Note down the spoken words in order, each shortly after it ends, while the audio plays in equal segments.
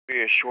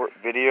Be a short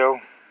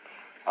video.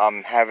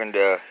 I'm having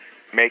to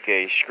make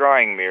a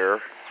scrying mirror,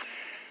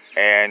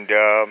 and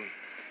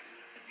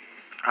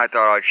I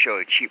thought I'd show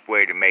a cheap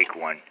way to make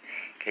one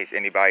in case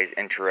anybody's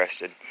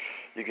interested.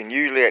 You can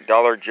usually at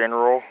Dollar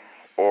General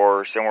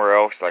or somewhere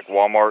else like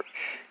Walmart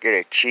get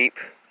a cheap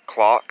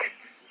clock.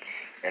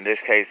 In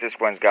this case, this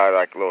one's got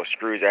like little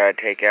screws I had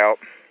to take out.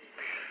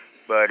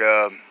 But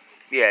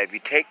yeah, if you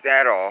take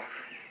that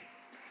off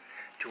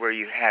to where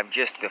you have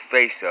just the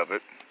face of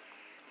it,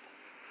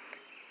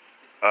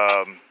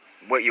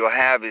 what you'll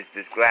have is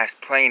this glass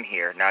plane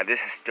here. Now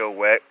this is still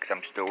wet because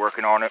I'm still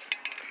working on it.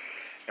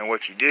 And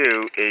what you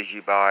do is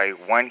you buy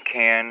 1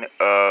 can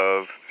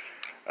of,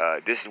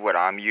 this is what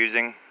I'm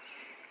using,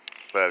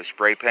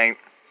 spray paint.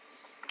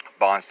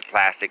 Bonds to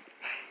plastic,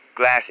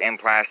 glass and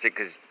plastic,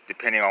 because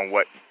depending on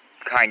what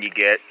kind you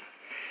get,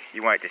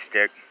 you want it to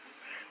stick.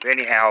 But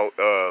anyhow,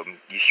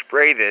 you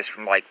spray this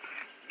from like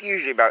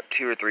usually about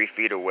 2 or 3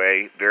 feet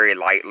away, very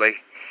lightly.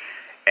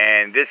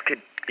 And this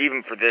could,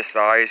 even for this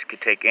size,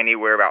 could take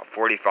anywhere about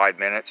 45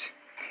 minutes.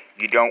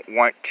 You don't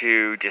want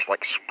to just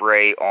like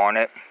spray on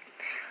it.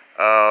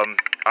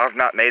 I've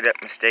not made that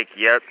mistake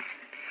yet,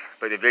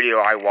 but the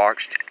video I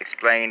watched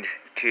explained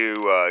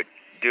to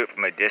do it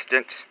from a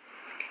distance,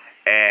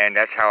 and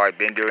that's how I've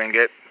been doing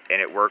it,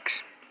 and it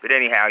works. But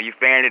anyhow, you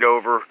fan it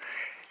over,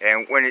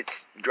 and when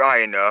it's dry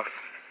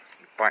enough,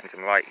 find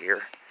some light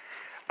here.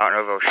 I don't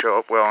know if it'll show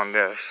up well on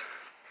this,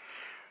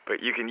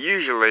 but you can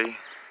usually,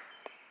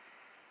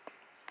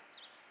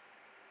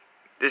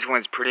 this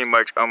one's pretty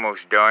much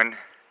almost done,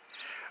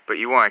 but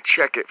you want to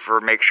check it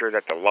for make sure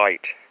that the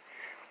light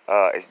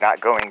is not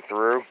going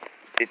through.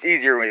 It's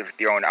easier with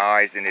your own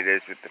eyes than it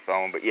is with the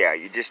phone, but yeah,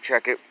 you just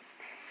check it.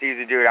 It's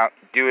easy to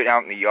do it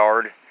out in the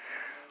yard,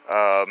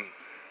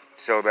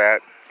 so that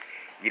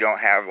you don't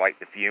have like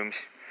the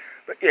fumes.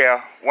 But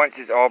yeah, once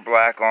it's all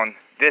black on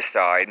this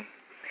side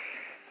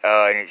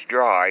and it's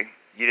dry,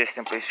 you just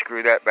simply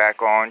screw that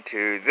back on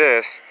to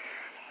this.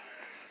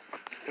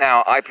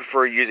 Now I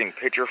prefer using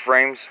picture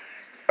frames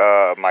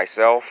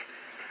myself,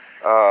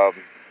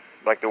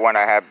 like the one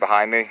I have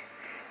behind me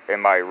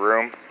in my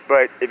room.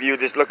 But if you're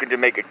just looking to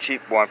make a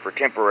cheap one for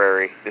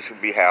temporary, this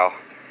would be how.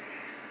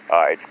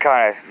 It's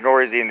kind of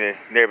noisy in the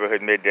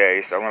neighborhood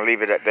midday, so I'm going to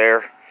leave it at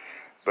there.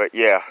 But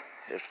yeah,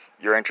 if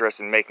you're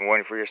interested in making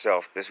one for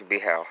yourself, this would be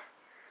how.